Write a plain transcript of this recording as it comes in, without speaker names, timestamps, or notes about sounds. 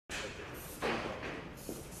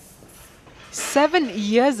7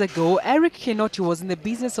 years ago, Eric Kinoti was in the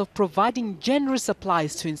business of providing generous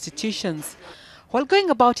supplies to institutions. While going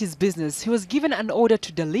about his business, he was given an order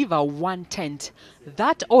to deliver one tent.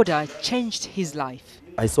 That order changed his life.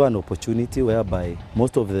 I saw an opportunity whereby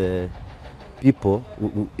most of the people,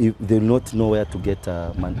 they will not know where to get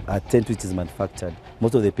a tent which is manufactured.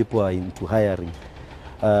 Most of the people are into hiring.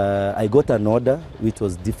 I got an order which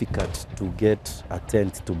was difficult to get a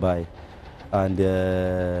tent to buy. And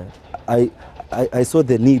I saw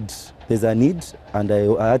the need. There's a need, and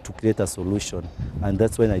I had to create a solution. And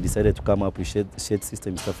that's when I decided to come up with Shed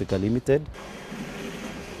System East Africa Limited.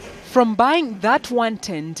 From buying that one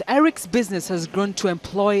tent, Eric's business has grown to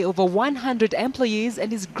employ over 100 employees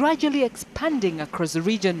and is gradually expanding across the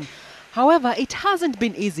region. However, it hasn't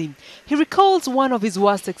been easy. He recalls one of his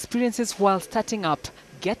worst experiences while starting up,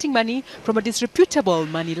 getting money from a disreputable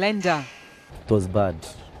money lender. It was bad.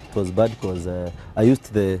 It was bad because I used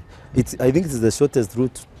I think it's the shortest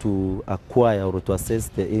route to acquire or to access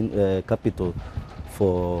the capital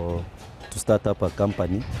to start up a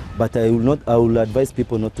company. But I will advise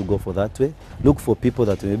people not to go for that way. Look for people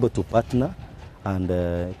that are able to partner, and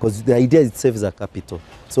because the idea itself is a capital.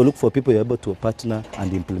 So look for people you're able to partner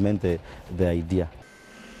and implement the idea.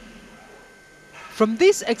 From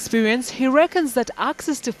this experience, he reckons that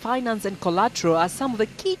access to finance and collateral are some of the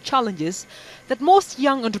key challenges that most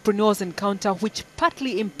young entrepreneurs encounter, which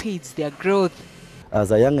partly impedes their growth.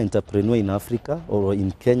 As a young entrepreneur in Africa or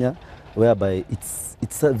in Kenya, whereby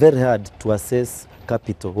it's very hard to access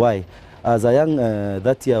capital. Why? As a young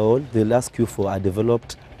 30-year-old, they'll ask you for a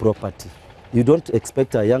developed property. You don't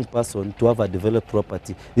expect a young person to have a developed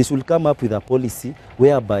property. This will come up with a policy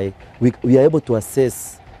whereby we are able to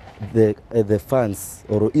assess the funds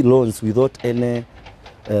or loans without any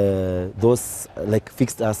those like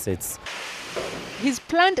fixed assets. His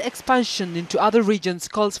planned expansion into other regions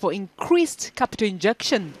calls for increased capital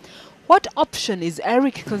injection. What option is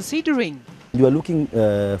Eric considering? You are looking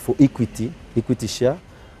for equity share,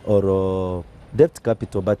 or debt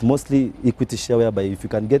capital, but mostly equity share, whereby if you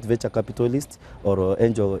can get venture capitalists or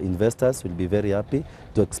angel investors, will be very happy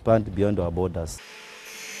to expand beyond our borders.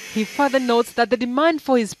 He further notes that the demand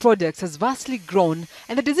for his products has vastly grown,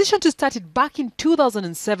 and the decision to start it back in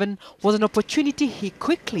 2007 was an opportunity he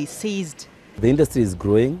quickly seized. The industry is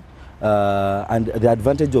growing, and the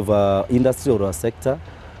advantage of our industry or our sector,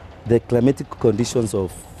 the climatic conditions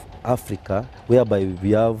of Africa, whereby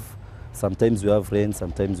sometimes we have rain,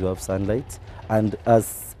 sometimes we have sunlight, and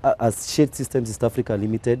as Shade Systems East Africa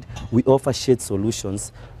Limited, we offer shade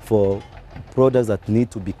solutions for products that need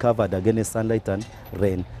to be covered against sunlight and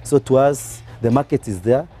rain. So to us, the market is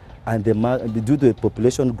there, and due to the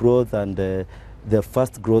population growth and the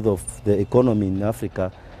fast growth of the economy in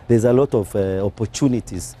Africa, there's a lot of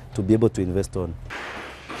opportunities to be able to invest on.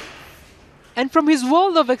 And from his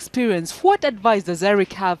world of experience, what advice does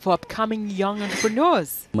Eric have for upcoming young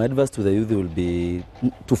entrepreneurs? My advice to the youth will be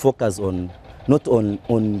to focus not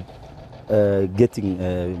on getting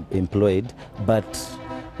employed, but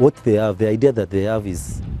what they have. The idea that they have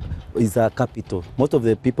is a capital. Most of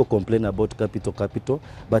the people complain about capital,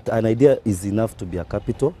 but an idea is enough to be a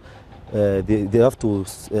capital. They have to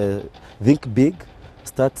think big,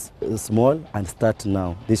 start small, and start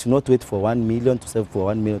now. They should not wait for 1 million to save for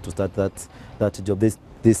 1 million to start that job.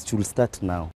 They should start now.